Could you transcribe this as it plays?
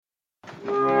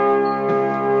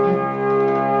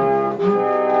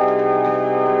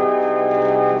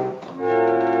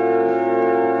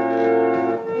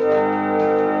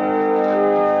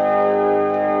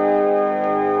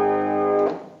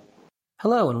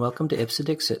Hello, and welcome to Ipsa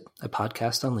Dixit, a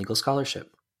podcast on legal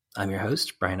scholarship. I'm your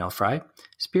host, Brian L. Fry,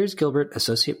 Spears Gilbert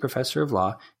Associate Professor of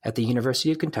Law at the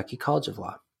University of Kentucky College of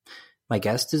Law. My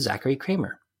guest is Zachary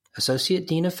Kramer, Associate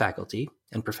Dean of Faculty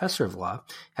and Professor of Law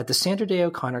at the Sandra Day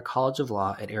O'Connor College of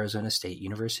Law at Arizona State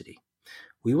University.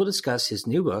 We will discuss his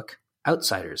new book,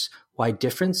 Outsiders: Why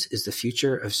Difference is the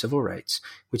Future of Civil Rights,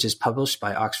 which is published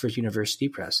by Oxford University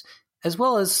Press, as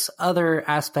well as other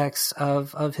aspects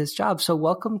of his job. So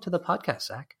welcome to the podcast,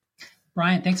 Zach.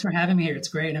 Brian, thanks for having me here. It's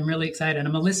great. I'm really excited.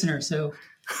 I'm a listener, so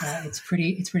it's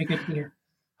pretty good to be here.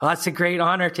 Well, that's a great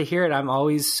honor to hear it. I'm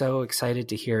always so excited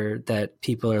to hear that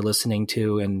people are listening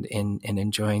to and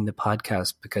enjoying the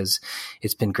podcast, because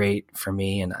it's been great for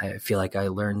me. And I feel like I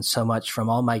learned so much from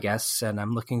all my guests, and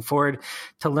I'm looking forward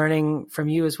to learning from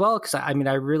you as well. Because I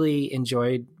really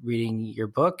enjoyed reading your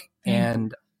book,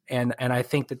 and I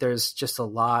think that there's just a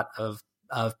lot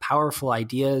of powerful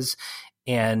ideas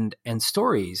and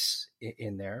stories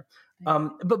in there.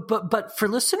 But for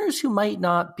listeners who might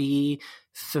not be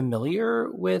familiar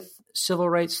with civil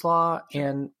rights law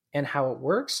and how it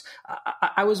works,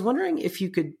 I was wondering if you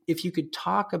could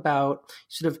talk about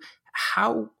sort of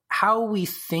how we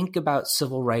think about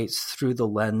civil rights through the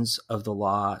lens of the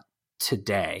law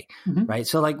today, right?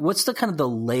 So like, what's the kind of the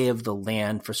lay of the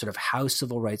land for sort of how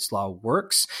civil rights law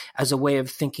works as a way of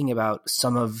thinking about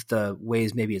some of the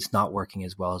ways maybe it's not working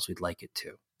as well as we'd like it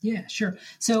to? Yeah, sure.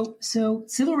 So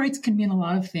civil rights can mean a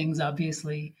lot of things,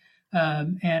 obviously.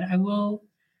 And I will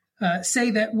say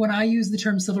that when I use the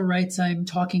term civil rights, I'm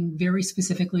talking very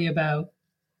specifically about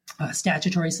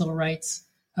statutory civil rights.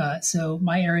 So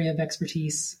my area of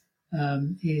expertise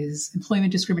is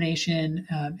employment discrimination.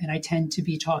 And I tend to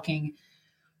be talking,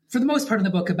 for the most part of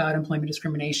the book, about employment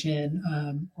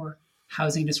discrimination or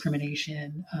housing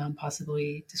discrimination,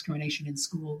 possibly discrimination in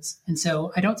schools. And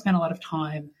so I don't spend a lot of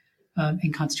time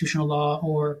in constitutional law,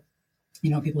 or,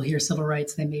 people hear civil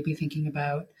rights, they may be thinking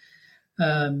about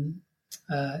kind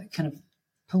of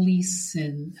police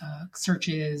and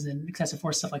searches and excessive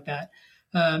force, stuff like that.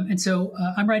 And so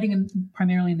I'm writing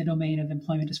primarily in the domain of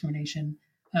employment discrimination.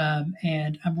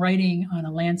 And I'm writing on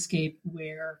a landscape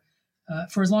where,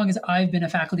 for as long as I've been a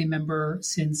faculty member,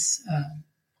 since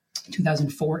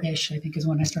 2004-ish, I think is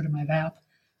when I started my VAP,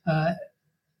 at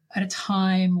a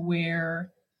time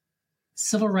where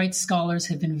civil rights scholars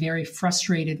have been very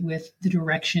frustrated with the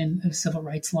direction of civil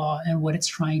rights law and what it's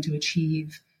trying to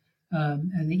achieve.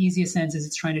 And the easiest sense is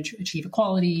it's trying to achieve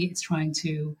equality. It's trying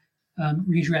to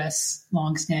redress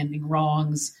longstanding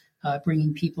wrongs,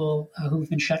 bringing people who've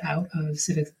been shut out of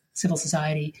civil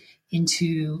society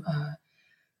into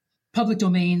public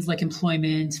domains like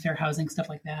employment, fair housing, stuff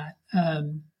like that.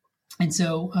 And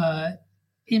so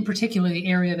in particular, the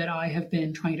area that I have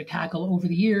been trying to tackle over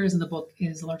the years, and the book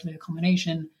is largely a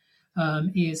culmination,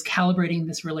 is calibrating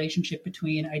this relationship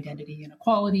between identity and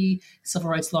equality. Civil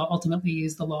rights law ultimately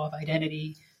is the law of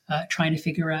identity, trying to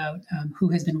figure out who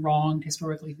has been wronged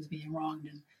historically, who's being wronged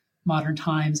in modern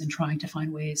times, and trying to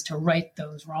find ways to right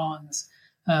those wrongs.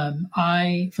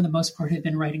 I, for the most part, have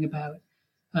been writing about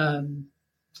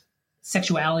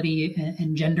sexuality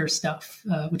and gender stuff,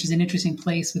 which is an interesting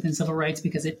place within civil rights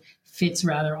because it fits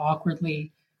rather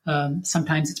awkwardly.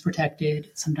 Sometimes it's protected,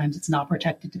 sometimes it's not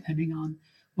protected, depending on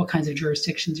what kinds of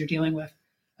jurisdictions you're dealing with.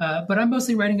 But I'm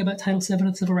mostly writing about Title VII of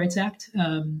the Civil Rights Act,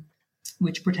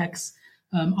 which protects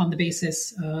on the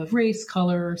basis of race,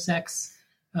 color, sex,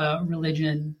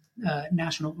 religion,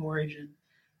 national origin.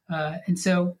 And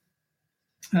so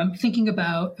thinking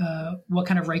about what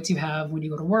kind of rights you have when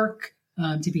you go to work,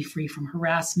 to be free from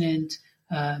harassment,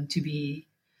 to be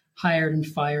hired and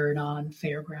fired on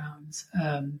fair grounds.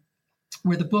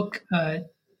 Where the book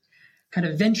kind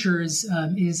of ventures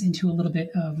is into a little bit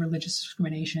of religious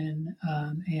discrimination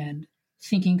and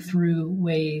thinking through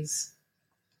ways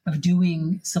of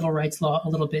doing civil rights law a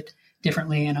little bit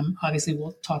differently. And obviously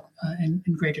we'll talk in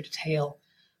greater detail.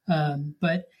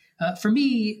 But for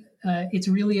me, it's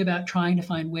really about trying to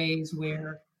find ways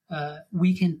where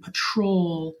we can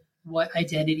patrol what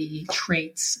identity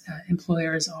traits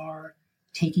employers are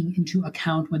taking into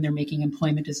account when they're making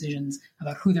employment decisions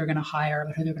about who they're going to hire,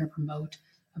 about who they're going to promote,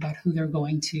 about who they're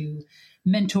going to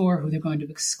mentor, who they're going to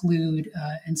exclude.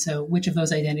 And so which of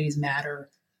those identities matter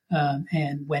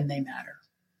and when they matter.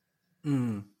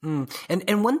 And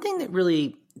one thing that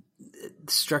really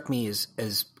struck me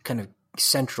as kind of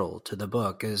central to the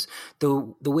book is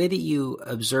the way that you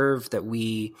observe that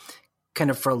we kind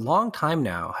of for a long time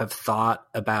now have thought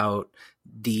about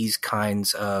these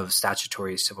kinds of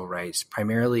statutory civil rights,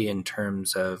 primarily in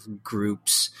terms of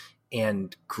groups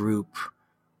and group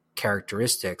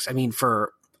characteristics. I mean,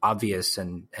 for obvious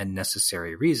and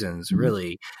necessary reasons,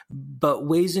 really, but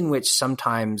ways in which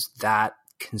sometimes that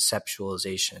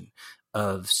conceptualization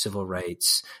of civil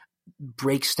rights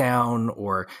breaks down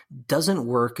or doesn't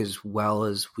work as well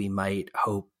as we might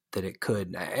hope that it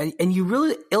could. And you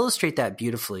really illustrate that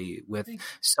beautifully with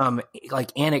some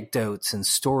like anecdotes and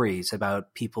stories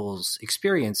about people's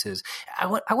experiences.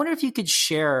 I wonder if you could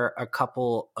share a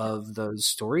couple of those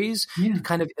stories to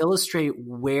kind of illustrate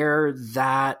where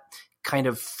that kind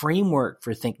of framework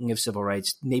for thinking of civil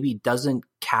rights maybe doesn't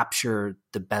capture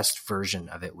the best version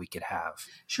of it we could have.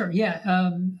 Sure. Yeah.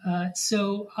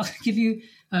 So I'll give you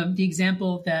the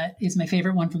example that is my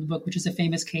favorite one from the book, which is a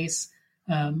famous case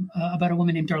about a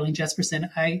woman named Darlene Jesperson.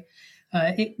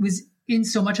 It was in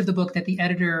so much of the book that the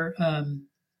editor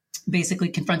basically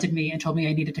confronted me and told me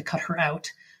I needed to cut her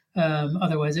out.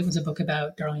 Otherwise, it was a book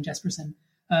about Darlene Jesperson.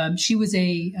 She was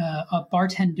a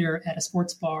bartender at a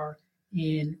sports bar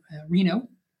in Reno,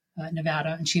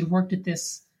 Nevada, and she had worked at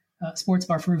this sports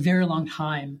bar for a very long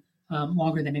time,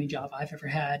 longer than any job I've ever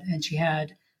had. And she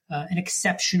had an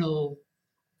exceptional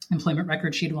employment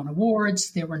record. She had won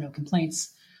awards. There were no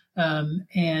complaints.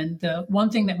 And the one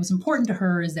thing that was important to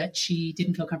her is that she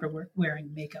didn't feel comfortable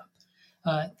wearing makeup.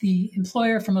 The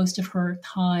employer for most of her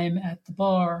time at the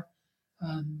bar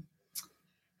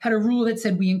had a rule that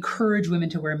said we encourage women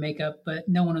to wear makeup, but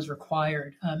no one was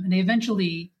required. And they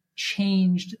eventually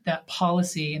changed that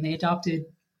policy, and they adopted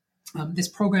this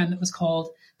program that was called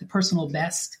the Personal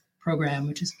Best Program,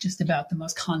 which is just about the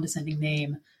most condescending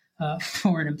name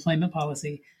for an employment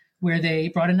policy, where they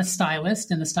brought in a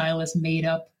stylist, and the stylist made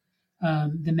up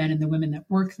the men and the women that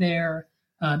worked there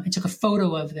and took a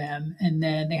photo of them. And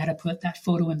then they had to put that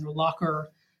photo in their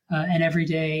locker. And every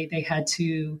day they had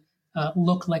to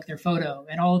look like their photo.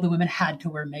 And all of the women had to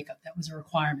wear makeup. That was a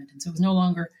requirement. And so it was no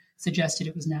longer suggested.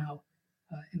 It was now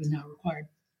required.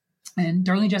 And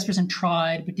Darlene Jesperson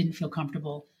tried, but didn't feel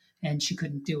comfortable, and she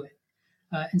couldn't do it.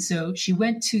 And so she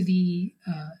went to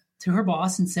her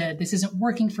boss and said, "This isn't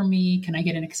working for me. Can I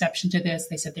get an exception to this?"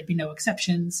 They said there'd be no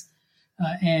exceptions.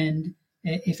 And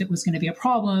if it was going to be a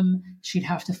problem, she'd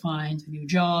have to find a new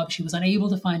job. She was unable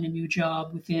to find a new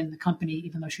job within the company,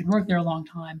 even though she'd worked there a long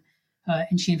time.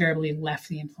 And she invariably left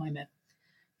the employment.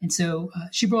 And so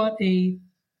she brought a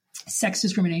sex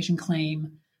discrimination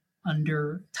claim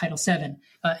under Title VII.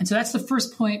 And so that's the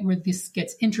first point where this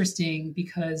gets interesting,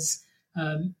 because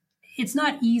it's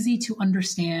not easy to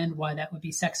understand why that would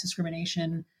be sex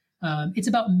discrimination. It's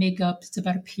about makeup. It's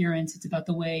about appearance. It's about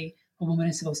the way a woman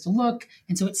is supposed to look.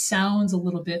 And so it sounds a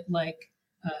little bit like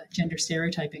gender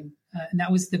stereotyping. And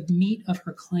that was the meat of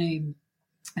her claim.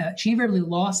 She invariably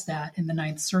lost that in the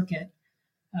Ninth Circuit.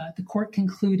 The court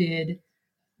concluded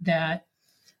that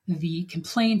the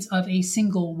complaints of a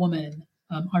single woman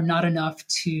are not enough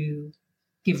to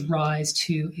give rise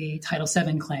to a Title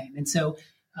VII claim. And so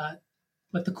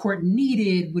what the court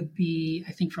needed would be,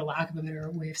 I think for lack of a better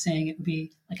way of saying it, would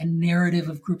be like a narrative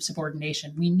of group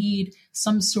subordination. We need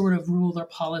some sort of rule or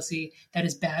policy that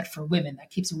is bad for women, that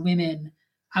keeps women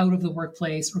out of the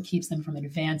workplace or keeps them from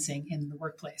advancing in the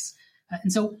workplace.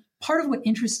 And so part of what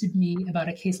interested me about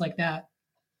a case like that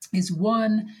is,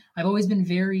 one, I've always been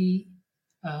very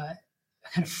kind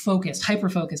of focused,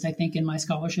 hyper-focused, I think, in my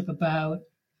scholarship about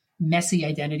messy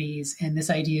identities and this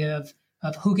idea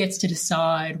of who gets to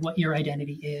decide what your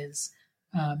identity is.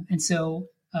 And so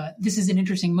this is an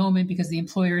interesting moment because the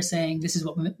employer is saying this is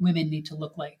what women need to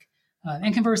look like.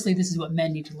 And conversely, this is what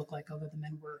men need to look like, although the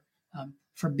men were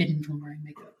forbidden from wearing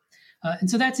makeup. And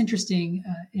so that's interesting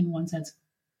in one sense.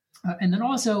 And then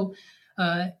also,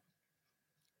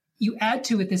 you add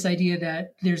to it this idea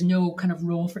that there's no kind of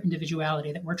role for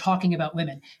individuality, that we're talking about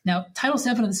women. Now, Title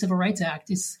VII of the Civil Rights Act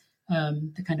is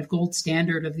the kind of gold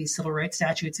standard of these civil rights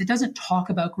statutes. It doesn't talk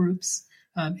about groups.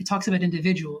 It talks about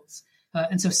individuals.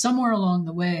 And so somewhere along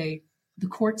the way, the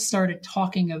court started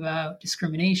talking about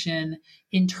discrimination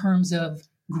in terms of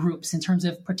groups, in terms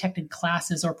of protected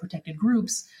classes or protected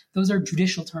groups. Those are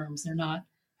judicial terms. They're not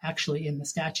actually in the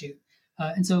statute.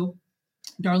 And so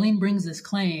Darlene brings this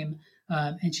claim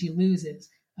and she loses.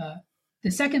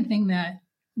 The second thing that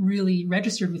really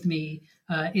registered with me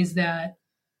is that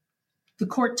the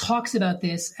court talks about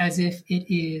this as if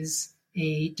it is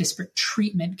a disparate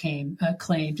treatment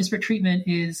claim. Disparate treatment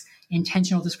is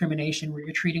intentional discrimination where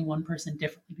you're treating one person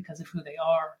differently because of who they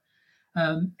are.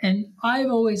 And I've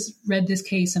always read this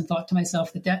case and thought to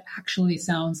myself that actually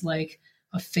sounds like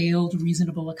a failed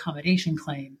reasonable accommodation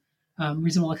claim.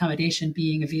 Reasonable accommodation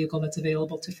being a vehicle that's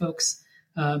available to folks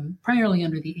primarily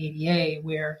under the ADA,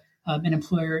 where an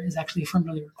employer is actually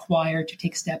affirmatively required to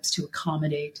take steps to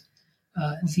accommodate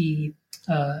the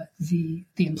the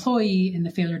employee, and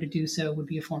the failure to do so would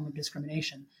be a form of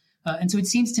discrimination. And so it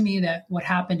seems to me that what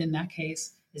happened in that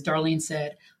case is Darlene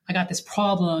said, I got this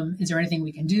problem. Is there anything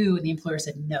we can do? And the employer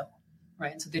said no.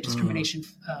 Right. And so the discrimination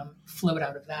flowed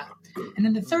out of that. And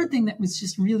then the third thing that was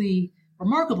just really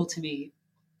remarkable to me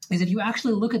is if you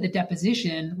actually look at the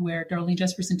deposition where Darlene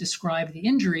Jesperson described the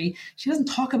injury, she doesn't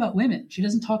talk about women. She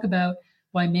doesn't talk about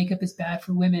why makeup is bad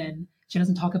for women. She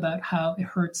doesn't talk about how it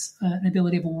hurts an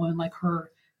ability of a woman like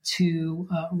her to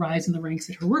rise in the ranks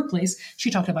at her workplace.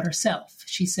 She talked about herself.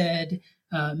 She said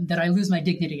that I lose my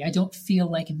dignity. I don't feel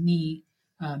like me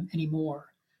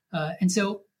anymore. And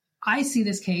so I see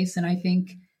this case and I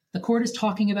think the court is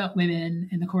talking about women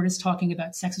and the court is talking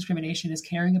about sex discrimination as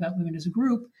caring about women as a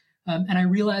group. And I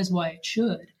realize why it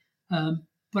should.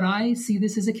 But I see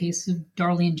this as a case of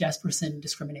Darlene Jesperson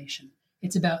discrimination.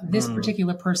 It's about this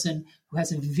particular person who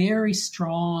has a very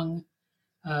strong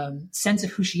sense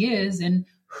of who she is, and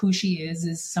who she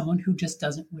is someone who just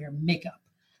doesn't wear makeup.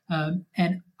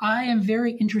 And I am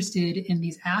very interested in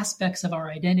these aspects of our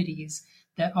identities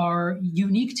that are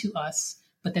unique to us,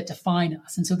 but that define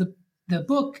us. And so the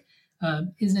book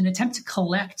is an attempt to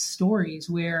collect stories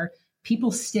where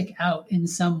people stick out in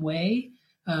some way.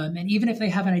 And even if they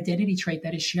have an identity trait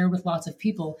that is shared with lots of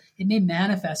people, it may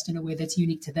manifest in a way that's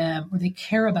unique to them, or they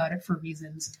care about it for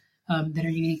reasons that are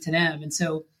unique to them. And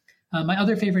so my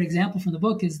other favorite example from the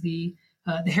book is the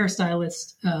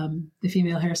hairstylist, the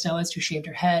female hairstylist who shaved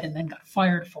her head and then got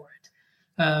fired for it,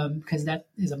 because that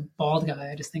is a bald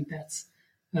guy. I just think that's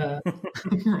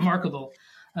remarkable.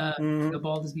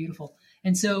 Bald is beautiful.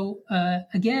 And so,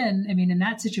 again, I mean, in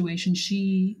that situation,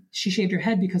 she shaved her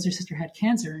head because her sister had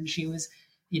cancer and she was,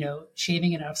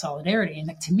 shaving it out of solidarity. And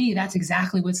to me, that's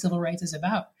exactly what civil rights is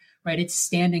about, right? It's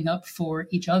standing up for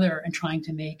each other and trying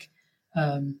to make,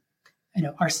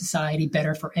 our society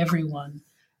better for everyone.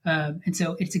 And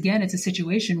so it's a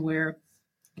situation where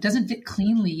it doesn't fit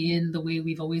cleanly in the way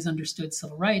we've always understood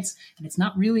civil rights. And it's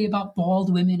not really about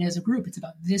bald women as a group. It's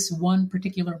about this one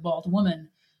particular bald woman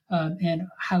and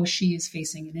how she is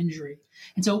facing an injury.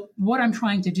 And so what I'm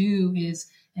trying to do is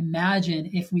imagine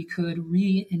if we could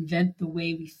reinvent the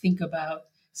way we think about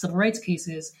civil rights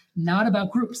cases, not about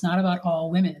groups, not about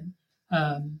all women,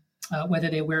 whether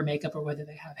they wear makeup or whether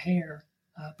they have hair,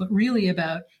 but really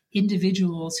about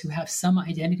individuals who have some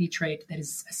identity trait that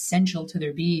is essential to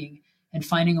their being, and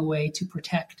finding a way to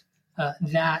protect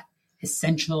that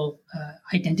essential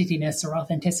identityness or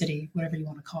authenticity, whatever you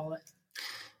want to call it.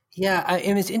 Yeah,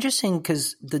 and it's interesting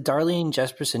because the Darlene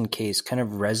Jesperson case kind of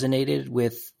resonated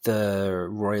with the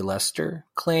Roy Lester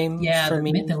claim for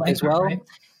me as well. Right?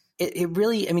 It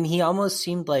really, I mean, it almost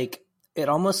seemed like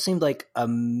a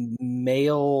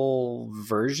male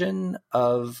version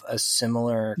of a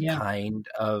similar kind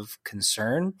of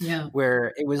concern,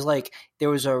 where it was like there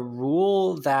was a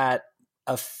rule that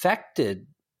affected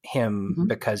him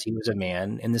because he was a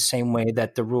man, in the same way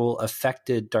that the rule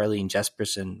affected Darlene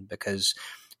Jesperson because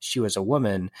she was a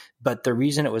woman. But the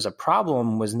reason it was a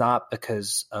problem was not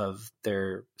because of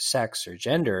their sex or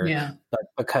gender, but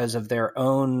because of their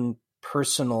own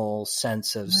personal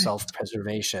sense of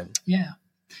self-preservation. Yeah.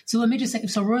 So let me just say,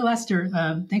 so Roy Lester,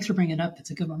 thanks for bringing it up.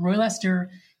 It's a good one. Roy Lester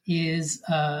is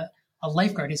a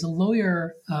lifeguard. He's a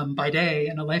lawyer by day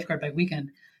and a lifeguard by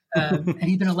weekend. And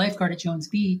he's been a lifeguard at Jones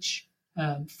Beach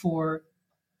for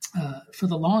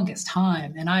the longest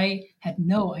time. And I had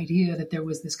no idea that there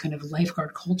was this kind of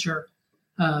lifeguard culture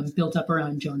built up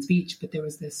around Jones Beach. But there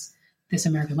was this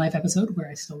American Life episode where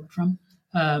I stole it from,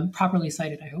 properly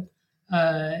cited, I hope,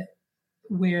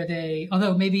 where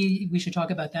although maybe we should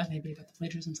talk about that, maybe about the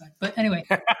plagiarism side. But anyway,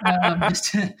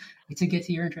 just to get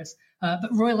to your interest. But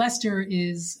Roy Lester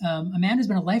is a man who's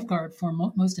been a lifeguard for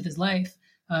most of his life.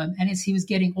 And as he was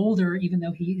getting older, even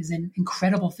though he is in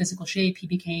incredible physical shape, he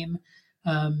became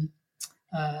a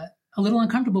little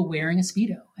uncomfortable wearing a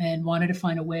Speedo and wanted to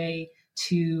find a way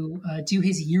to do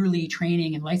his yearly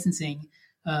training and licensing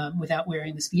without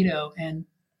wearing the Speedo. And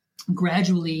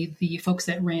gradually, the folks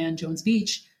that ran Jones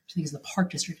Beach, which I think is the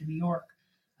Park District in New York,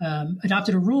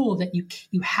 adopted a rule that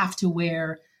you have to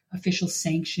wear official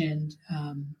sanctioned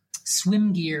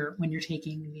swim gear when you're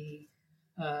taking the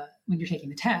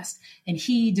test. And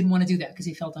he didn't want to do that because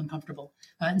he felt uncomfortable.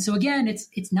 And so again,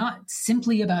 it's not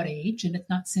simply about age, and it's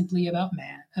not simply about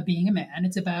being a man.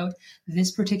 It's about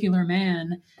this particular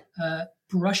man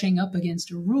brushing up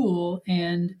against a rule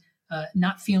and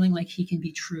not feeling like he can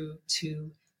be true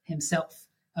to himself.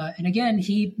 And again,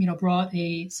 he brought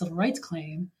a civil rights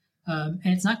claim, and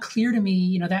it's not clear to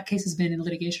me. That case has been in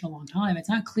litigation a long time. It's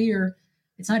not clear.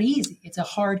 It's not easy. It's a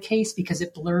hard case because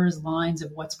it blurs lines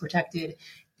of what's protected.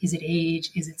 Is it age?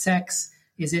 Is it sex?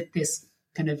 Is it this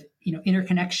kind of,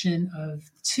 interconnection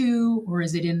of two, or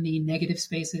is it in the negative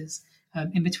spaces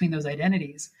in between those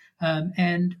identities?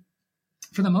 And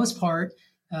for the most part,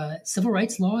 civil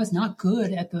rights law is not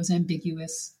good at those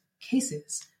ambiguous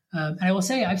cases. And I will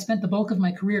say I've spent the bulk of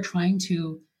my career trying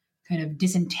to kind of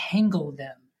disentangle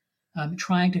them,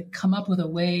 trying to come up with a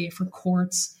way for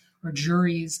courts or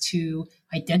juries to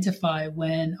identify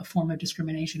when a form of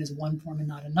discrimination is one form and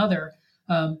not another.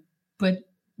 But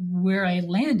where I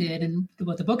landed and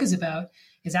what the book is about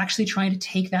is actually trying to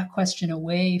take that question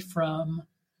away from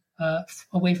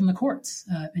the courts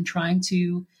and trying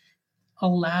to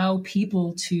allow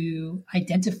people to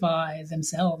identify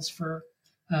themselves for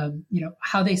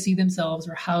how they see themselves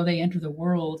or how they enter the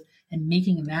world, and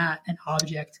making that an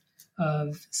object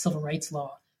of civil rights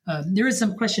law. There is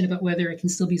some question about whether it can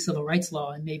still be civil rights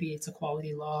law, and maybe it's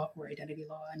equality law or identity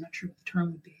law. I'm not sure what the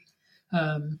term would be.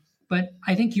 But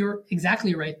I think you're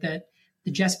exactly right that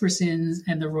the Jespersons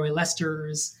and the Roy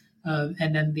Lesters,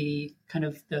 and then the kind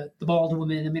of the bald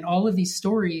woman, I mean, all of these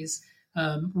stories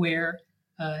where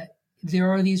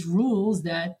there are these rules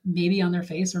that maybe on their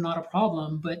face are not a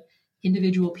problem, but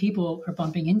individual people are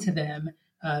bumping into them,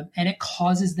 and it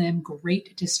causes them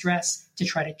great distress to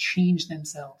try to change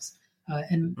themselves.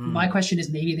 My question is,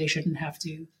 maybe they shouldn't have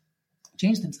to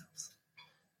change themselves.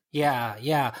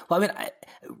 Yeah. Well, I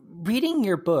mean, reading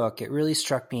your book, it really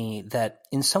struck me that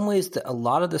in some ways a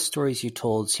lot of the stories you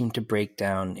told seem to break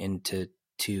down into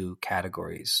two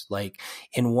categories. Like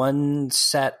in one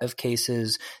set of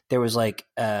cases, there was like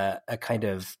a kind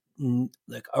of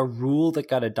like a rule that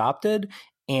got adopted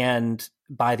and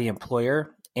by the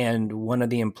employer, and one of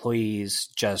the employees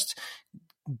just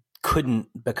couldn't,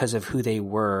 because of who they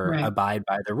were, right, abide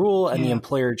by the rule, and the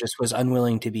employer just was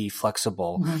unwilling to be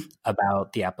flexible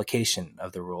about the application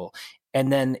of the rule.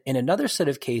 And then in another set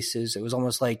of cases, it was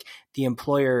almost like the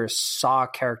employer saw a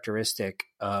characteristic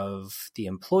of the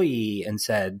employee and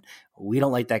said, we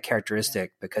don't like that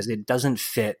characteristic because it doesn't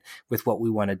fit with what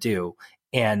we want to do.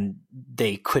 And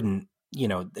they couldn't,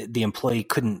 the employee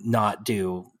couldn't not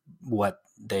do what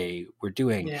they were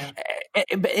doing. Yeah.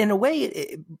 But in a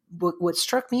way, what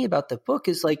struck me about the book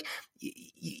is like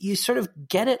you sort of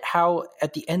get it, how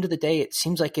at the end of the day, it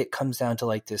seems like it comes down to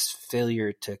like this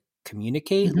failure to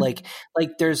communicate. Like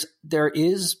there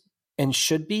is and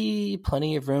should be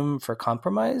plenty of room for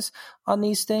compromise on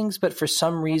these things, but for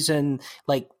some reason,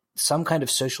 like some kind of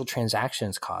social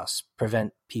transactions costs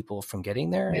prevent people from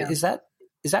getting there. Yeah. Is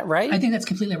that right? I think that's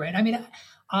completely right. I mean,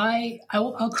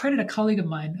 I'll credit a colleague of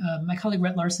mine, my colleague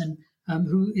Rhett Larson,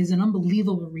 who is an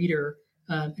unbelievable reader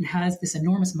and has this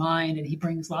enormous mind, and he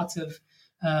brings lots of.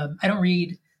 I don't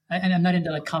read, and I'm not into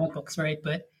like comic books, right?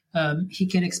 But he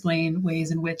can explain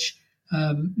ways in which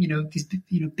these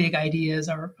big ideas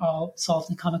are all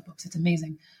solved in comic books. It's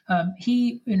amazing.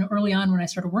 He, early on when I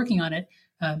started working on it,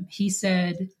 he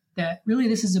said that really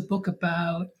this is a book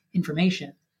about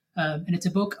information, and it's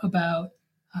a book about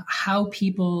how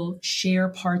people share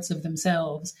parts of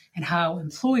themselves and how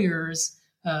employers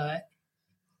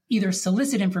either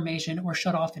solicit information or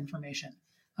shut off information.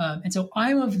 And so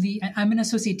I'm an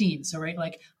associate dean. So, right,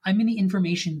 like I'm in the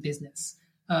information business.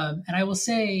 And I will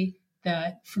say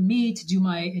that for me to do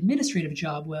my administrative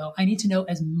job well, I need to know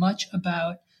as much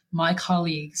about my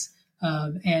colleagues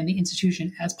and the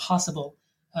institution as possible.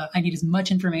 I need as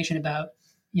much information about,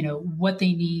 what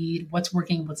they need, what's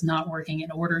working, what's not working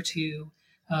in order to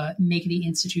make the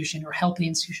institution or help the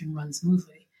institution run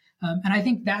smoothly. And I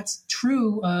think that's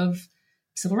true of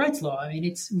civil rights law. I mean,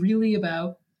 it's really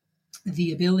about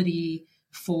the ability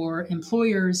for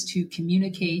employers to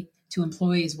communicate to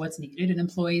employees what's needed, and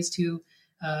employees to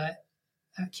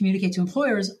communicate to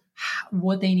employers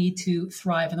what they need to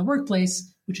thrive in the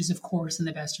workplace, which is, of course, in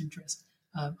the best interest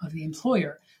of the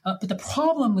employer. But the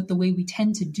problem with the way we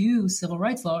tend to do civil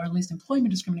rights law, or at least employment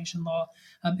discrimination law,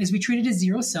 is we treat it as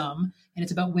zero sum, and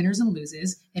it's about winners and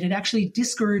losers, and it actually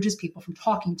discourages people from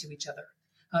talking to each other.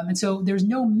 And so there's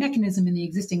no mechanism in the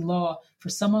existing law for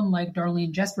someone like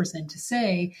Darlene Jesperson to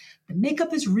say, the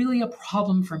makeup is really a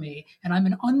problem for me, and I'm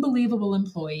an unbelievable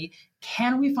employee.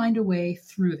 Can we find a way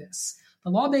through this?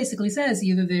 The law basically says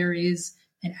either there is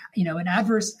an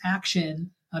adverse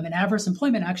action, an adverse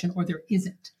employment action, or there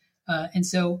isn't. And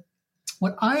so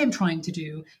what I am trying to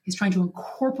do is trying to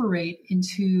incorporate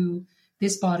into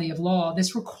this body of law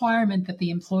this requirement that the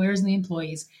employers and the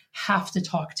employees have to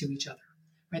talk to each other.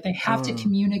 Right? They have to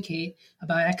communicate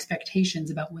about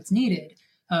expectations about what's needed.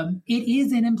 It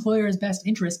is in employers' best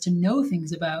interest to know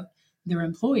things about their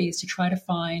employees to try to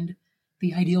find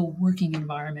the ideal working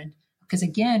environment. Because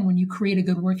again, when you create a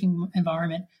good working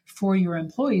environment for your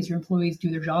employees do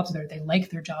their jobs better. They like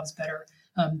their jobs better.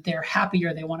 they're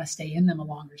happier, they want to stay in them a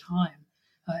longer time.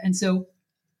 And so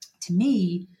to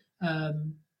me,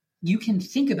 you can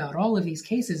think about all of these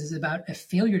cases as about a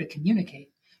failure to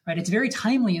communicate, right? It's very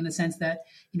timely in the sense that,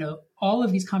 all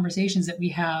of these conversations that we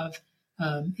have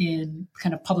in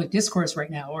kind of public discourse right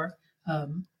now, or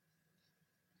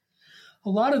a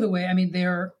lot of the way,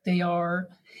 they are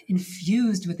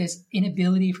infused with this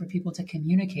inability for people to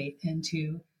communicate and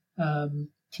to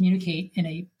communicate in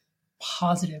a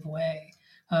positive way.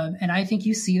 And I think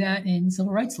you see that in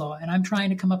civil rights law. And I'm trying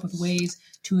to come up with ways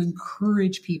to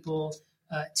encourage people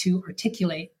to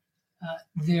articulate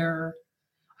their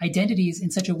identities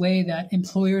in such a way that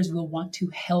employers will want to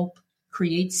help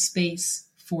create space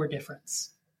for difference.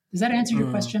 Does that answer your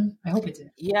question? I hope it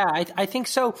did. Yeah, I think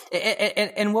so.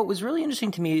 And what was really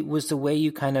interesting to me was the way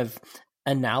you kind of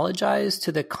analogized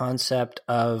to the concept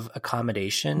of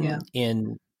accommodation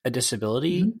in a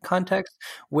disability context,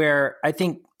 where I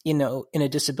think, in a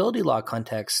disability law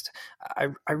context,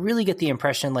 I really get the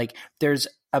impression like there's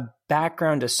a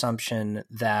background assumption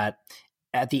that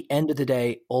at the end of the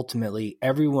day, ultimately,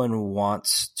 everyone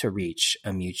wants to reach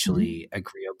a mutually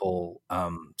agreeable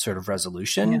sort of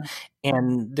resolution. Yeah.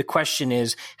 And the question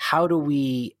is, how do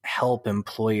we help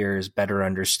employers better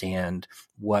understand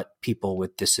what people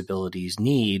with disabilities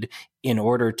need in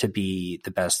order to be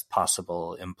the best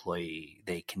possible employee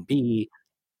they can be?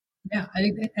 Yeah, I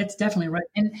think that's definitely right.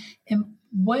 And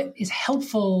what is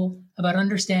helpful about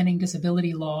understanding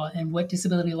disability law and what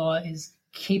disability law is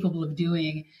capable of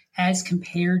doing as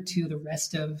compared to the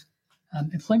rest of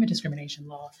employment discrimination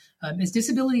law is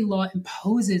disability law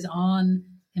imposes on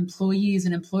employees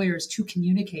and employers to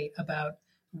communicate about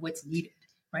what's needed,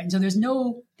 right? And so there's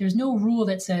no rule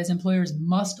that says employers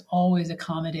must always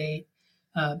accommodate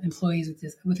employees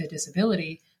with a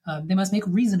disability. They must make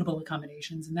reasonable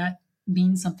accommodations, and that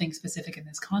means something specific in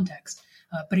this context.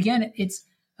 But again,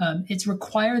 it's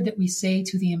required that we say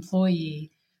to the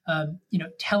employee,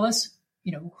 tell us,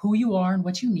 who you are and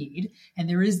what you need. And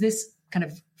there is this kind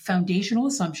of foundational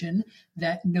assumption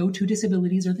that no two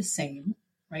disabilities are the same,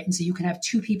 right? And so you can have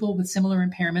two people with similar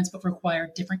impairments, but require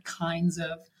different kinds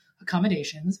of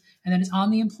accommodations. And then it's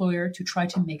on the employer to try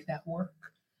to make that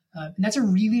work. And that's a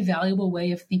really valuable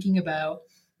way of thinking about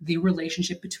the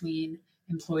relationship between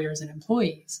employers and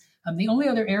employees. The only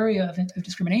other area of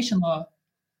discrimination law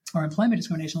or employment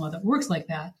discrimination law that works like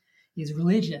that is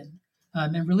religion.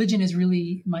 And religion is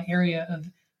really my area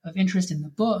of interest in the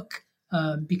book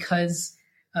because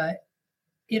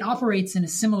it operates in a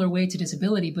similar way to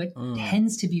disability, but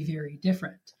tends to be very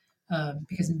different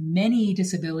because many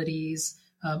disabilities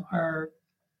are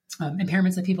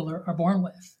impairments that people are born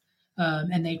with,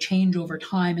 and they change over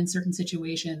time in certain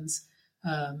situations.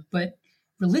 But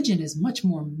religion is much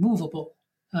more movable.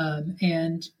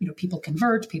 And, people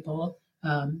convert,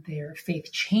 their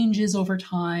faith changes over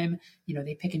time.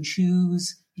 They pick and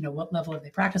choose, what level of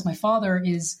they practice. My father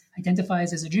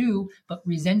identifies as a Jew, but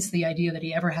resents the idea that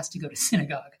he ever has to go to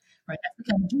synagogue, right? That's the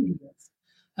kind of Jew he is.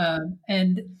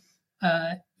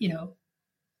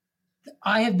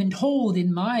 I have been told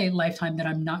in my lifetime that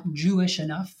I'm not Jewish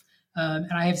enough.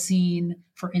 And I have seen,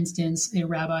 for instance, a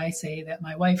rabbi say that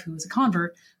my wife, who is a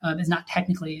convert, is not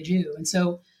technically a Jew. And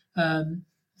so,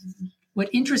 what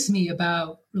interests me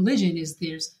about religion is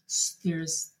there's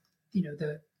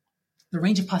the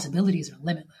range of possibilities are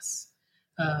limitless.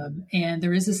 And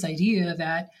there is this idea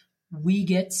that we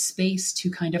get space to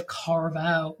kind of carve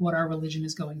out what our religion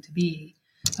is going to be.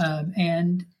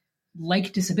 And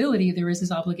like disability, there is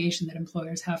this obligation that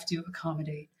employers have to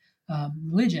accommodate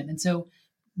religion. And so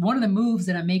one of the moves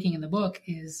that I'm making in the book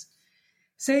is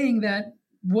saying that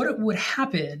what would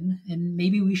happen, and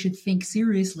maybe we should think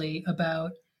seriously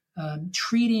about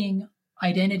treating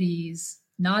identities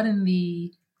not in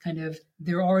the kind of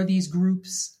there are these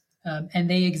groups and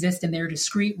they exist in their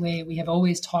discrete way. We have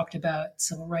always talked about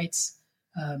civil rights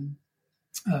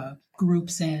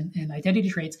groups and identity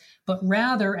traits, but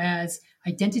rather as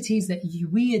identities that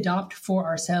we adopt for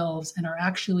ourselves and are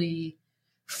actually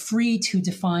free to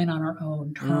define on our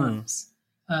own terms.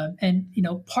 And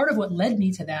part of what led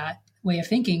me to that way of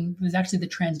thinking was actually the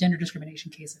transgender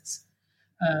discrimination cases.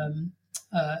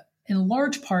 In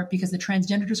large part because the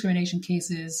transgender discrimination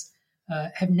cases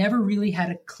have never really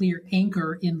had a clear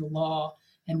anchor in the law.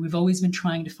 And we've always been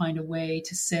trying to find a way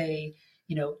to say,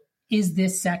 is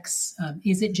this sex?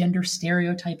 Is it gender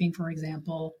stereotyping, for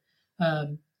example?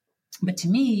 But to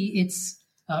me, it's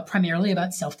primarily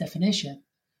about self-definition.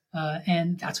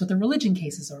 And that's what the religion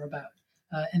cases are about.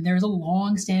 And there's a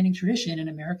long-standing tradition in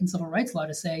American civil rights law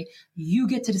to say, you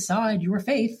get to decide your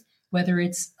faith, whether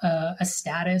it's a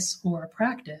status or a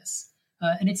practice.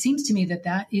 And it seems to me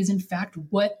that is, in fact,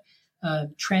 what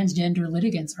transgender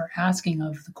litigants are asking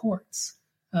of the courts.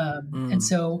 And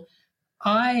so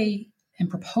I am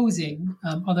proposing,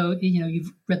 although,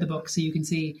 you've read the book, so you can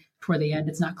see toward the end,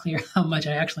 it's not clear how much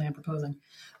I actually am proposing,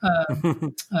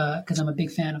 because I'm a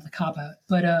big fan of the cop-out,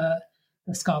 but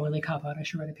the scholarly cop-out. I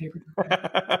should write a paper.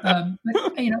 But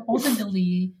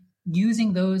ultimately,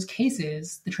 using those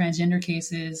cases, the transgender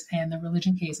cases and the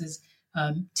religion cases,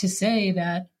 to say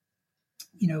that,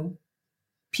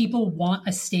 people want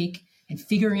a stake in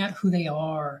figuring out who they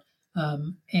are,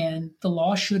 and the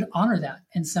law should honor that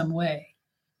in some way.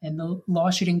 And the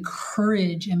law should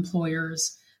encourage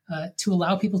employers to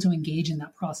allow people to engage in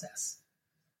that process.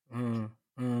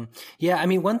 Yeah, I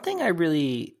mean, one thing I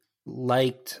really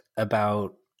liked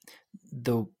about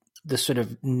the sort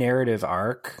of narrative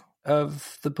arc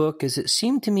of the book is it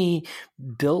seemed to me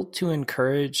built to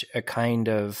encourage a kind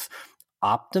of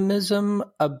optimism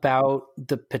about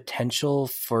the potential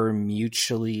for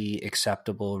mutually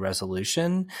acceptable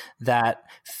resolution that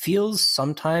feels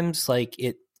sometimes like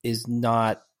it is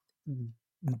not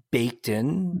baked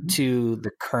in to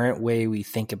the current way we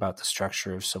think about the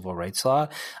structure of civil rights law.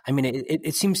 I mean,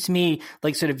 it seems to me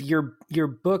like sort of your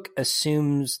book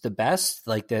assumes the best,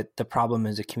 like that the problem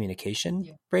is a communication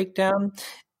breakdown.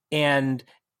 And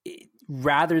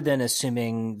rather than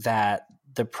assuming that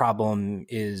the problem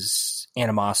is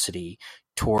animosity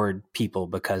toward people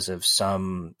because of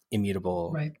some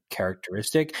immutable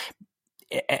characteristic,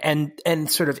 and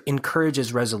sort of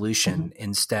encourages resolution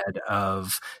instead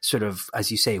of sort of, as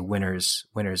you say, winners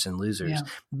and losers.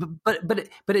 Yeah.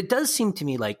 But it does seem to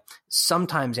me like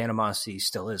sometimes animosity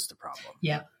still is the problem.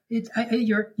 Yeah,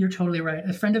 you're totally right.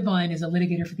 A friend of mine is a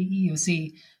litigator for the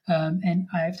EEOC, and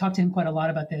I've talked to him quite a lot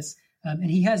about this. And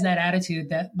he has that attitude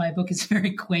that my book is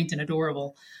very quaint and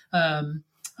adorable.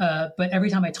 But every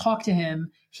time I talk to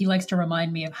him, he likes to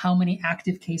remind me of how many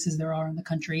active cases there are in the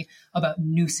country about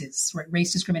nooses, right?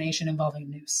 Race discrimination involving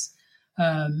noose.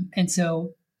 And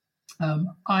so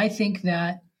I think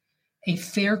that a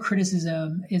fair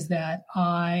criticism is that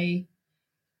I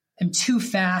am too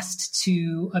fast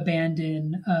to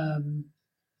abandon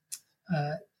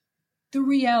the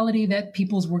reality that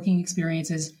people's working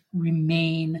experiences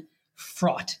remain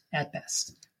fraught at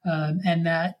best, and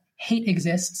that hate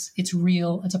exists. It's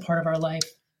real. It's a part of our life.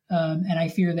 And I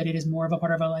fear that it is more of a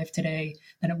part of our life today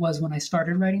than it was when I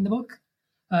started writing the book.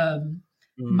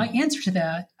 My answer to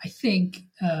that, I think,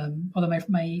 although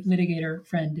my litigator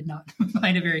friend did not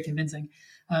find it very convincing,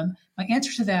 my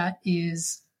answer to that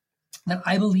is that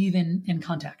I believe in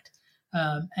contact.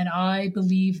 And I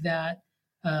believe that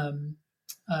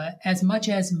as much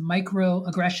as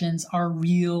microaggressions are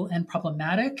real and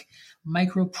problematic,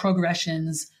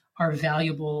 microprogressions are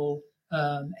valuable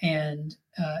and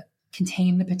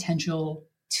contain the potential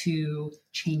to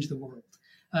change the world.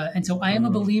 And so I am a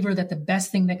believer that the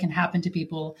best thing that can happen to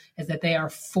people is that they are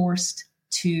forced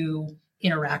to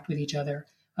interact with each other.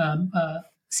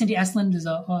 Cindy Estlund is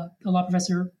a law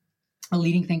professor, a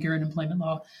leading thinker in employment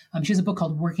law. She has a book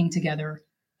called Working Together,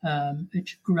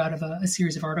 which grew out of a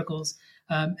series of articles.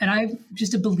 And I'm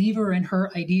just a believer in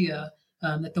her idea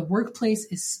that the workplace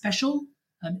is special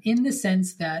in the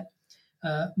sense that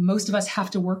most of us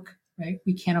have to work, right?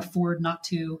 We can't afford not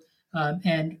to.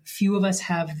 And few of us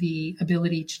have the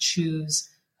ability to choose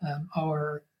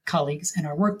our colleagues and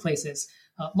our workplaces.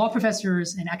 Law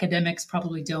professors and academics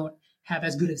probably don't have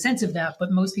as good a sense of that,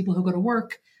 but most people who go to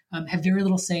work have very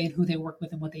little say in who they work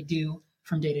with and what they do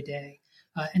from day to day.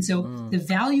 And so the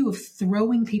value of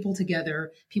throwing people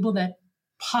together, people that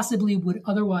possibly would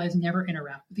otherwise never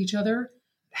interact with each other,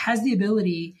 has the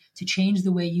ability to change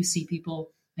the way you see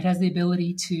people. It has the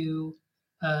ability to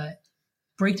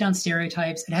break down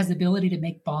stereotypes. It has the ability to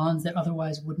make bonds that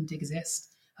otherwise wouldn't exist.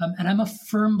 And I'm a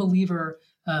firm believer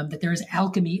that there is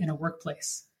alchemy in a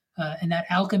workplace. And that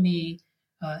alchemy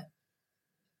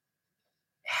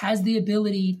has the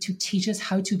ability to teach us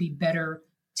how to be better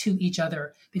to each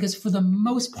other. Because for the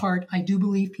most part, I do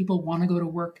believe people want to go to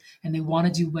work and they want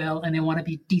to do well and they want to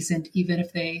be decent, even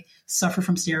if they suffer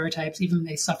from stereotypes, even if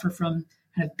they suffer from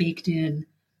kind of baked in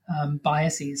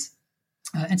biases.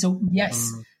 And so,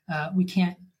 yes, we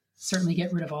can't certainly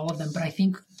get rid of all of them, but I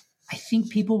think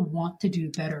people want to do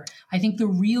better. I think the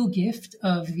real gift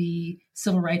of the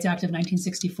Civil Rights Act of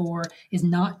 1964 is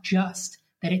not just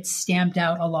that it stamped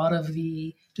out a lot of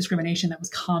the discrimination that was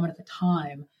common at the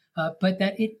time, but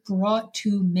that it brought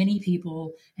to many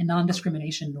people a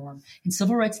non-discrimination norm. And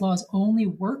civil rights laws only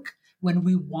work when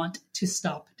we want to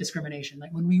stop discrimination,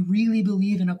 like when we really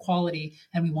believe in equality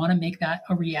and we want to make that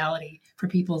a reality for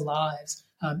people's lives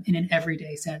in an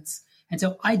everyday sense. And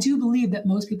so I do believe that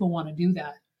most people want to do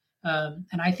that.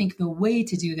 And I think the way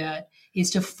to do that is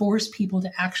to force people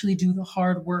to actually do the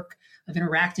hard work of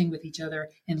interacting with each other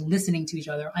and listening to each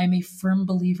other. I'm a firm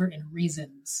believer in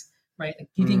reasons, right? Like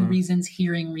giving reasons,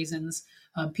 hearing reasons.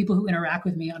 People who interact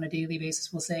with me on a daily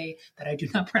basis will say that I do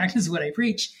not practice what I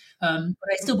preach, but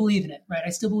I still believe in it, right? I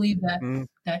still believe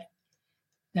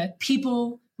that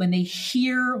people, when they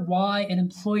hear why an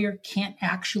employer can't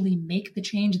actually make the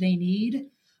change they need,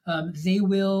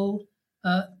 they'll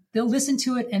listen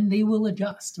to it and they will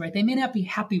adjust, right? They may not be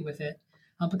happy with it,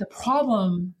 but the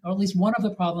problem, or at least one of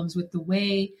the problems with the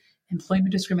way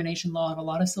employment discrimination law and a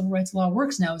lot of civil rights law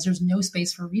works now is there's no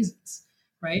space for reasons,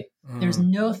 right? There's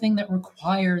no thing that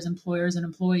requires employers and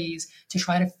employees to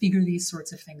try to figure these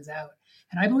sorts of things out.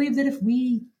 And I believe that if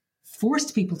we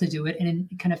forced people to do it and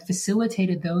kind of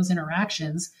facilitated those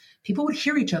interactions, people would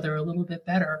hear each other a little bit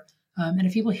better. And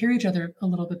if people hear each other a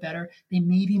little bit better, they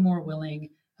may be more willing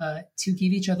to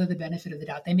give each other the benefit of the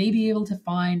doubt. They may be able to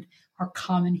find our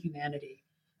common humanity.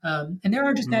 And there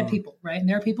are just bad people, right? And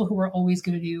there are people who are always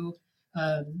going to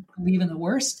believe in the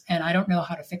worst. And I don't know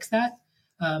how to fix that.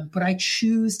 But I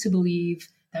choose to believe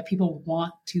that people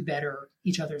want to better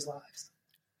each other's lives.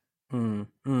 And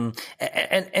one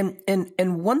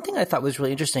thing I thought was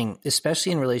really interesting,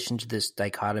 especially in relation to this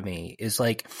dichotomy, is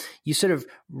like you sort of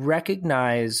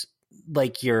recognize,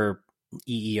 like your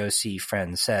EEOC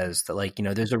friend says, that like, you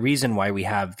know, there's a reason why we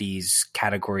have these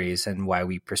categories and why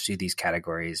we pursue these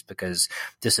categories, because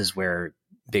this is where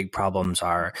big problems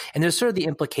are. And there's sort of the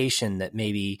implication that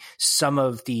maybe some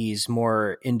of these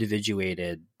more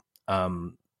individuated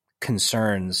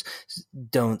concerns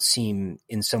don't seem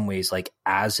in some ways like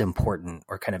as important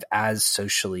or kind of as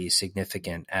socially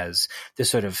significant as the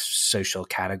sort of social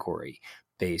category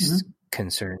based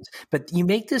concerns. But you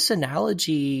make this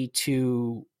analogy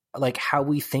to like how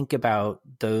we think about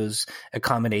those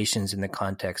accommodations in the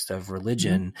context of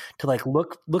religion to like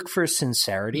look for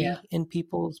sincerity in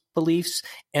people's beliefs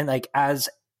and like as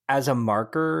a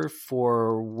marker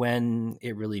for when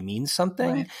it really means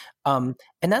something. Right.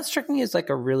 And that struck me as like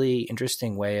a really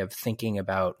interesting way of thinking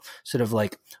about sort of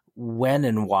like when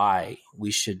and why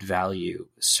we should value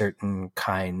certain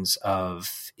kinds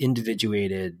of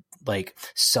individuated, like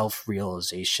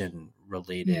self-realization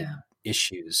related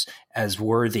issues as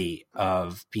worthy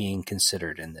of being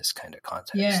considered in this kind of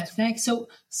context. Yeah, thanks.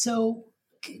 So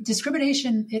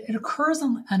discrimination, it occurs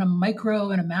on a micro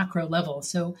and a macro level.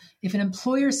 So if an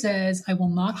employer says, I will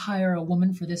not hire a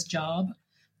woman for this job,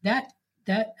 that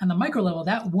on the micro level,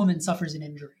 that woman suffers an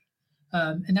injury.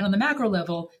 And then on the macro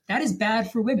level, that is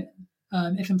bad for women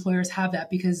if employers have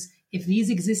that, because if these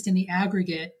exist in the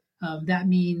aggregate, that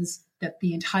means that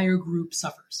the entire group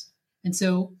suffers. And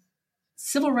so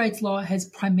civil rights law has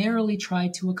primarily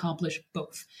tried to accomplish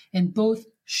both, and both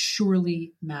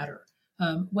surely matter.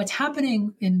 What's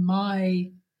happening in my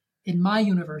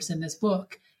universe in this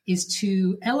book is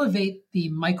to elevate the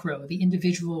micro, the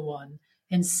individual one,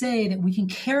 and say that we can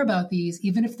care about these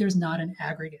even if there's not an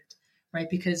aggregate, right?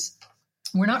 Because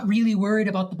we're not really worried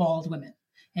about the bald women.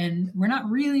 And we're not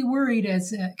really worried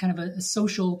as kind of a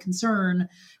social concern,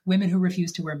 women who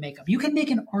refuse to wear makeup. You can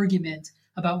make an argument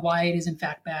about why it is in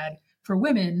fact bad for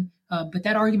women, but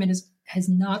that argument has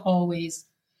not always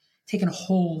taken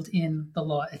hold in the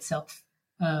law itself.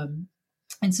 And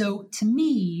so to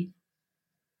me,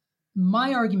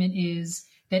 my argument is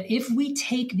that if we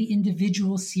take the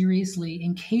individual seriously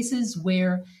in cases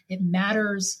where it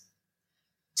matters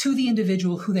to the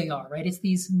individual who they are, right? It's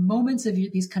these moments of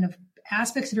these kind of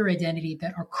aspects of your identity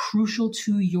that are crucial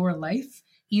to your life,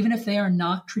 even if they are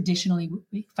not traditionally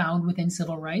found within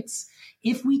civil rights.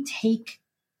 If we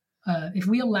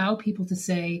allow people to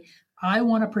say, I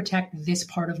want to protect this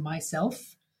part of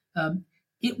myself,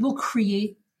 it will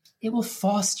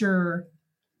foster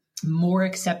more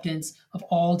acceptance of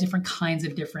all different kinds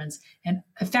of difference and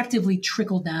effectively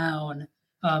trickle down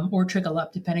or trickle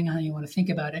up, depending on how you want to think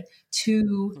about it,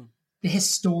 to the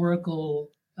historical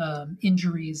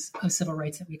injuries of civil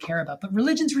rights that we care about. But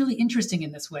religion's really interesting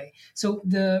in this way. So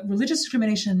the religious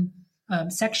discrimination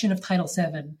section of Title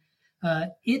VII,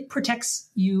 it protects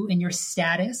you in your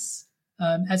status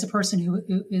as a person who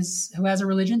has a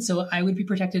religion. So I would be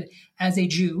protected as a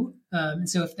Jew. And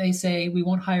so if they say we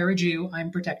won't hire a Jew,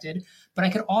 I'm protected. But I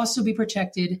could also be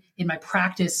protected in my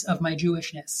practice of my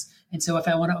Jewishness. And so if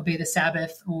I want to obey the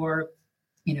Sabbath or,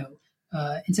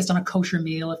 insist on a kosher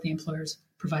meal if the employer's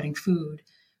providing food.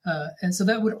 And so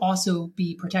that would also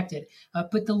be protected.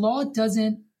 But the law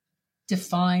doesn't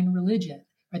define religion,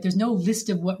 right? There's no list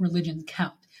of what religions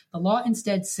count. The law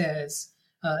instead says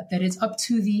that it's up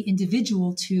to the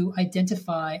individual to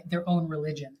identify their own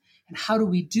religion. And how do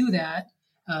we do that?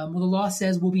 Well, the law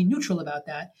says we'll be neutral about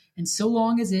that. And so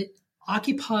long as it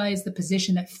occupies the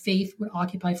position that faith would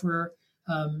occupy for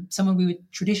someone we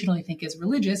would traditionally think is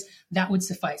religious, that would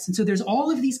suffice. And so there's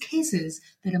all of these cases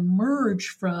that emerge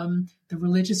from the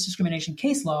religious discrimination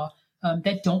case law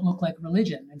that don't look like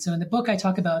religion. And so in the book, I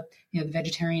talk about the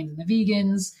vegetarians and the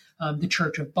vegans, the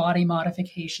Church of Body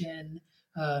Modification,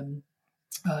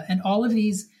 and all of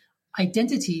these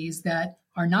identities that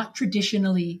are not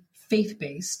traditionally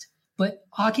faith-based, but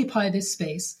occupy this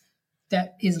space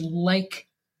that is like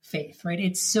faith, right?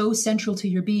 It's so central to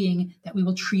your being that we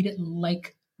will treat it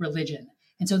like religion.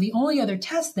 And so the only other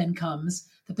test then comes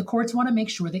that the courts want to make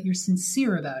sure that you're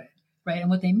sincere about it, right? And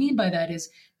what they mean by that is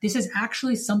this is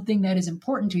actually something that is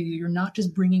important to you. You're not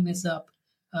just bringing this up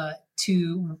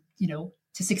to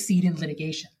succeed in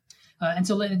litigation. And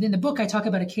so in the book, I talk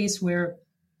about a case where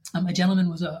a gentleman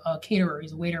was a caterer.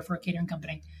 He's a waiter for a catering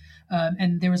company.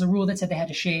 And there was a rule that said they had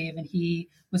to shave, and he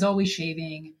was always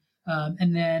shaving.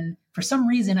 And then for some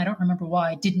reason, I don't remember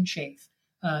why, didn't shave.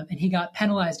 And he got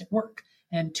penalized at work.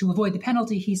 And to avoid the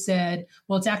penalty, he said,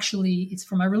 well, it's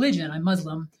for my religion. I'm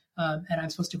Muslim, and I'm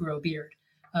supposed to grow a beard.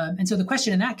 And so the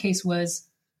question in that case was,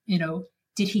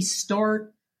 did he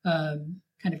start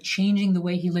kind of changing the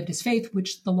way he lived his faith,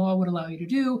 which the law would allow you to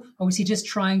do, or was he just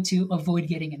trying to avoid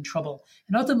getting in trouble?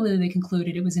 And ultimately, they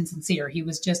concluded it was insincere. He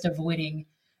was just avoiding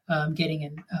getting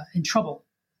in trouble.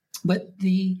 But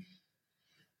the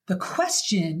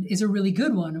question is a really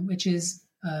good one, which is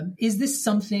this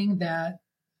something that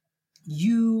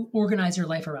you organize your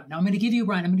life around? Now, I'm going to give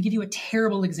you a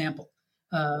terrible example.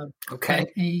 Okay.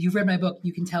 You've read my book.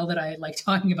 You can tell that I like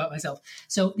talking about myself.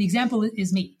 So the example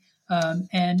is me.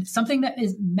 And something that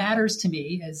matters to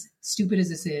me, as stupid as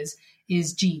this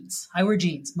is jeans. I wear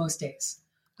jeans most days.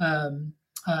 And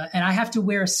I have to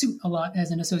wear a suit a lot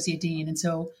as an associate dean. And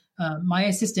so my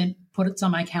assistant puts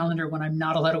on my calendar when I'm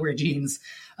not allowed to wear jeans.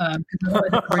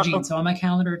 So on my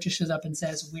calendar, it just shows up and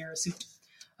says, wear a suit.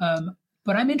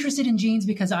 But I'm interested in jeans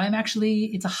because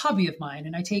it's a hobby of mine.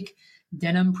 And I take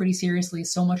denim pretty seriously,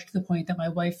 so much to the point that my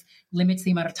wife limits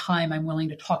the amount of time I'm willing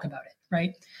to talk about it.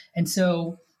 Right. And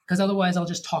so, because otherwise I'll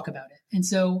just talk about it. And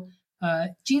so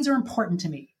jeans are important to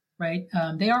me. Right.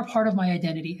 They are part of my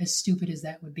identity, as stupid as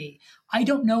that would be. I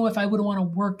don't know if I would want to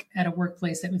work at a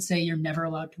workplace that would say you're never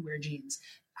allowed to wear jeans.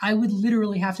 I would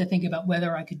literally have to think about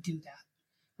whether I could do that.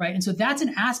 Right. And so that's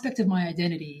an aspect of my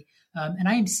identity. And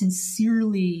I am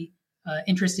sincerely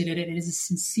interested in it. It is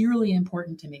sincerely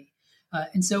important to me.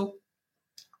 And so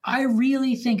I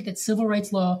really think that civil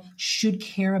rights law should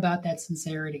care about that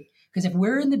sincerity. Because if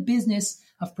we're in the business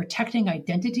of protecting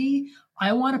identity,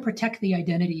 I want to protect the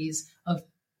identities of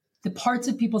the parts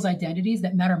of people's identities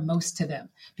that matter most to them,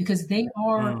 because they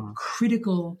are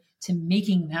critical to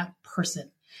making that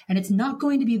person. And it's not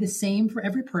going to be the same for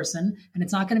every person, and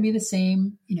it's not going to be the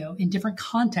same, in different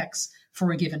contexts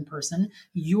for a given person.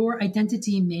 Your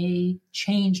identity may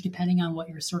change depending on what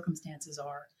your circumstances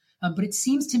are. But it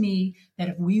seems to me that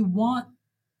if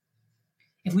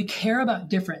we care about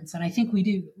difference, and I think we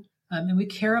do, and we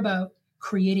care about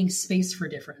creating space for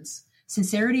difference,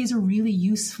 sincerity is a really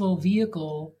useful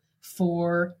vehicle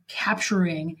for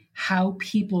capturing how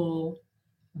people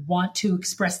want to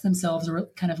express themselves or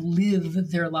kind of live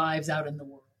their lives out in the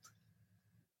world.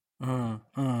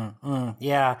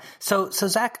 Yeah. So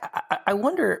Zach, I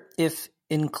wonder if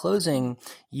in closing,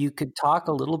 you could talk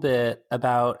a little bit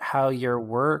about how your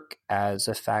work as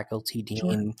a faculty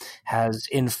dean has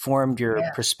informed your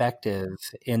perspective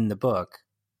in the book.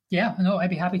 Yeah, no, I'd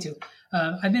be happy to.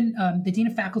 I've been the dean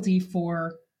of faculty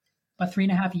for about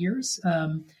 3.5 years.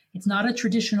 It's not a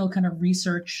traditional kind of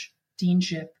research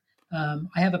deanship.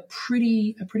 I have a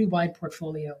pretty wide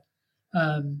portfolio.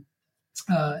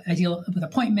 I deal with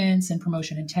appointments and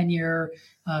promotion and tenure,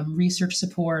 research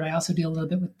support. I also deal a little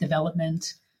bit with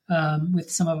development, with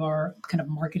some of our kind of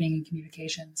marketing and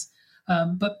communications.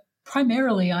 But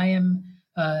primarily, I am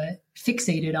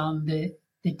fixated on the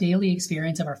daily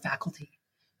experience of our faculty.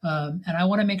 And I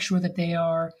want to make sure that they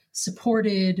are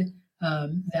supported,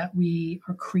 that we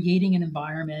are creating an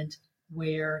environment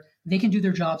where they can do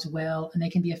their jobs well and they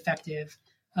can be effective,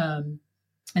 and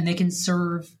they can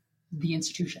serve the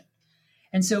institution.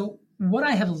 And so what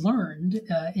I have learned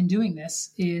in doing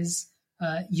this is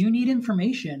you need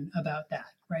information about that,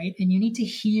 right? And you need to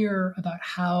hear about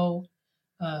how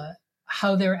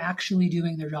they're actually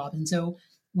doing their job. And so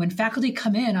when faculty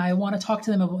come in, I want to talk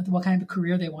to them about what kind of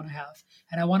career they want to have.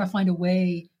 And I want to find a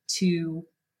way to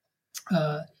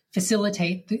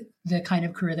facilitate the kind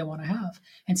of career they want to have.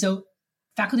 And so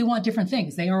faculty want different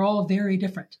things. They are all very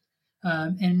different.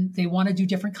 And they want to do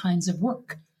different kinds of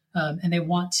work. and they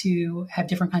want to have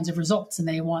different kinds of results, and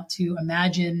they want to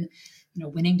imagine,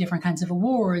 winning different kinds of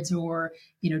awards, or,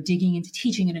 digging into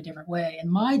teaching in a different way. And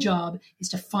my job is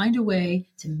to find a way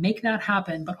to make that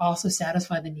happen, but also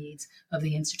satisfy the needs of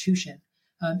the institution.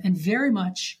 And very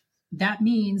much that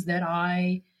means that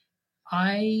I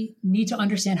need to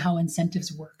understand how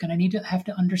incentives work, and I need to have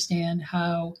to understand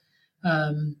how,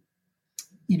 the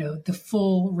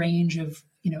full range of,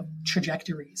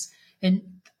 trajectories. And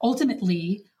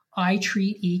ultimately, I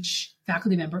treat each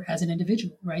faculty member as an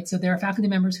individual, right? So there are faculty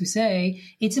members who say,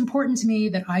 it's important to me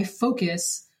that I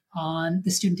focus on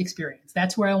the student experience.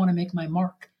 That's where I want to make my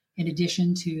mark in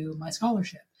addition to my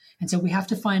scholarship. And so we have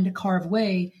to carve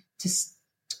way to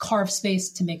carve space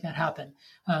to make that happen.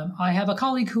 I have a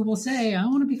colleague who will say, I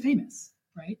want to be famous,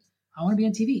 right? I want to be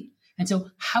on TV. And so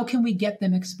how can we get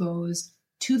them exposed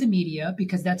to the media,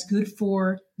 because that's good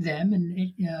for them and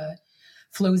it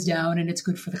flows down, and it's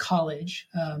good for the college,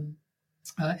 and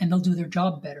they'll do their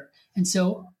job better. And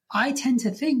so I tend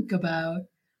to think about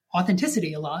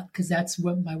authenticity a lot, because that's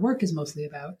what my work is mostly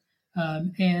about.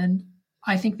 And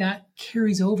I think that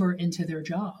carries over into their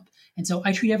job. And so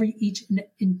I treat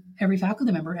every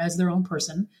faculty member as their own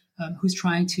person who's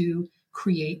trying to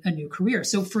create a new career.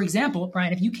 So, for example,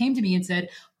 Brian, if you came to me and said,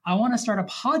 I want to start a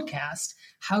podcast,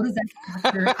 how does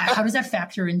that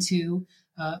factor into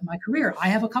my career? I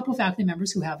have a couple of faculty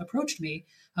members who have approached me,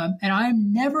 and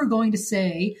I'm never going to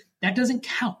say that doesn't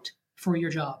count for your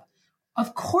job.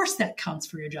 Of course that counts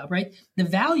for your job, right? The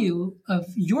value of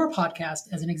your podcast,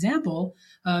 as an example,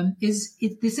 this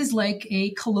is like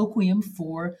a colloquium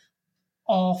for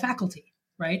all faculty,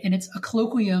 right? And it's a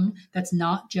colloquium that's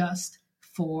not just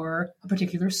for a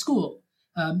particular school.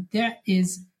 That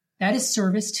is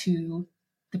service to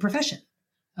the profession.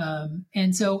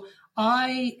 And so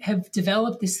I have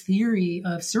developed this theory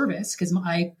of service, because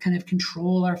I kind of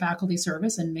control our faculty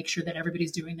service and make sure that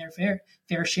everybody's doing their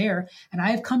fair share. And I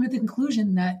have come to the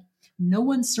conclusion that no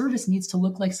one's service needs to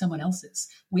look like someone else's.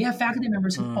 We have faculty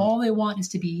members who all they want is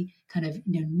to be kind of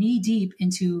knee deep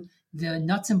into the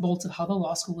nuts and bolts of how the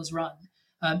law school is run.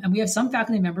 And we have some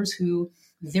faculty members who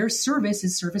their service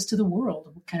is service to the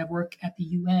world, kind of work at the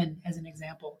UN as an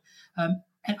example.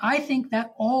 And I think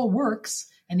that all works,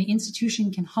 and the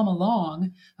institution can hum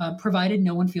along, provided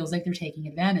no one feels like they're taking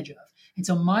advantage of. And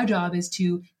so my job is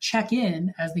to check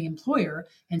in as the employer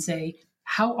and say,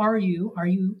 how are you?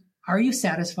 Are you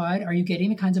satisfied? Are you getting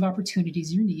the kinds of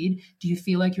opportunities you need? Do you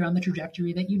feel like you're on the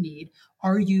trajectory that you need?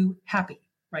 Are you happy,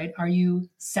 right? Are you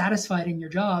satisfied in your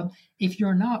job? If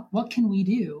you're not, what can we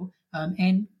do?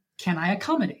 And can I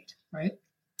accommodate, right?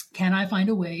 Can I find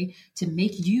a way to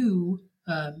make you,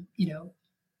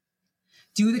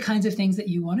 do the kinds of things that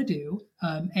you want to do?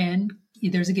 And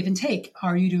there's a give and take.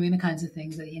 Are you doing the kinds of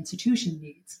things that the institution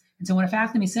needs? And so when a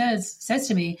faculty says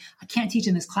to me, I can't teach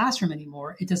in this classroom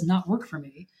anymore, it does not work for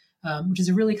me, which is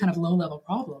a really kind of low level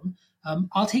problem,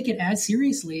 I'll take it as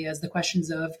seriously as the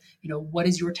questions of, what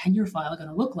is your tenure file going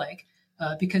to look like?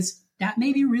 Because that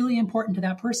may be really important to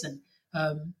that person.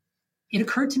 It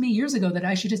occurred to me years ago that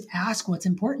I should just ask what's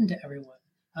important to everyone.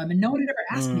 And no one had ever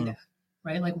asked me that,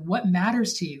 right? Like, what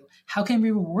matters to you? How can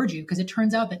we reward you? Because it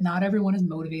turns out that not everyone is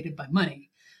motivated by money,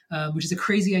 which is a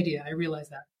crazy idea. I realize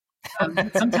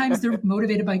that. Sometimes they're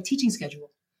motivated by teaching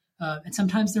schedule. And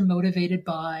sometimes they're motivated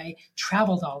by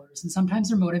travel dollars. And sometimes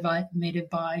they're motivated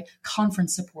by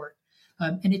conference support.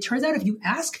 And it turns out if you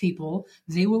ask people,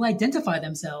 they will identify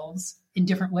themselves in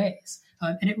different ways.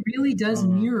 And it really does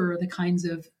mirror the kinds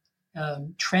of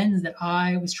trends that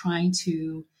I was trying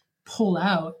to pull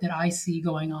out that I see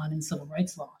going on in civil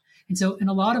rights law. And so in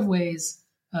a lot of ways,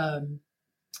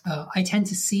 I tend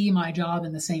to see my job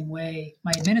in the same way,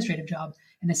 my administrative job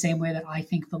in the same way that I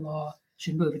think the law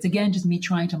should move. It's, again, just me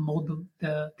trying to mold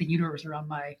the universe around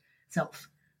myself.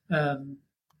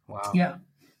 Wow. Yeah.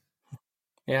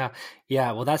 Yeah.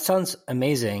 Yeah. Well, that sounds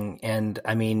amazing. And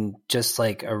I mean, just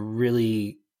like a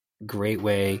really great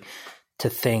way to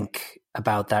think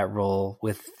about that role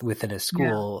within a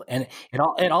school. Yeah. And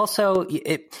it also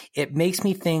makes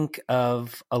me think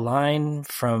of a line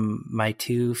from my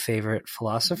two favorite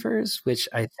philosophers, which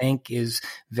I think is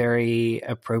very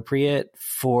appropriate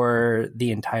for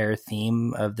the entire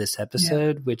theme of this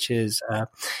episode, which is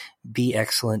be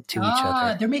excellent to each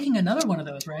other. They're making another one of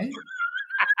those, right?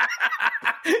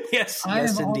 Yes,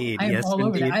 indeed. I am all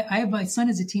over that. I have my son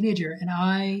as a teenager, and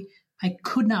I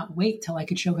could not wait till I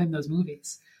could show him those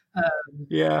movies.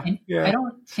 I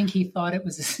don't think he thought it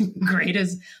was as great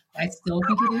as I still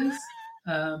think it is.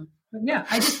 But yeah,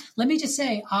 let me just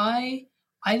say, I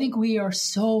think we are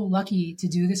so lucky to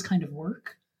do this kind of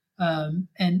work,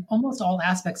 and almost all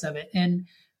aspects of it. And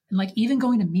And like even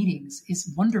going to meetings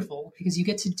is wonderful because you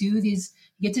get to do these,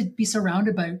 you get to be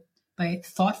surrounded by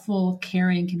thoughtful,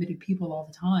 caring, committed people all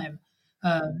the time.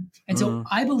 And so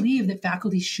I believe that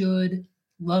faculty should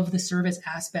love the service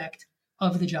aspect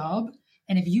of the job.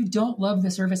 And if you don't love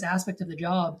the service aspect of the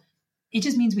job, it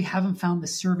just means we haven't found the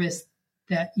service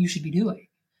that you should be doing.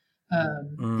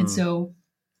 And so,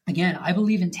 again, I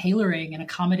believe in tailoring and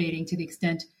accommodating to the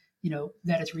extent,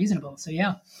 that it's reasonable. So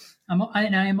yeah, I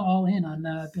am all in on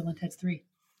Bill and Ted's 3.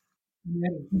 I'm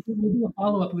ready. We'll do a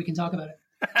follow-up and we can talk about it.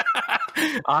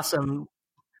 Awesome.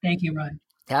 Thank you, Ryan.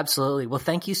 Absolutely. Well,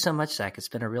 thank you so much, Zach. It's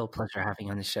been a real pleasure having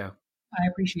you on the show. I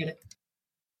appreciate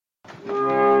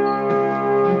it.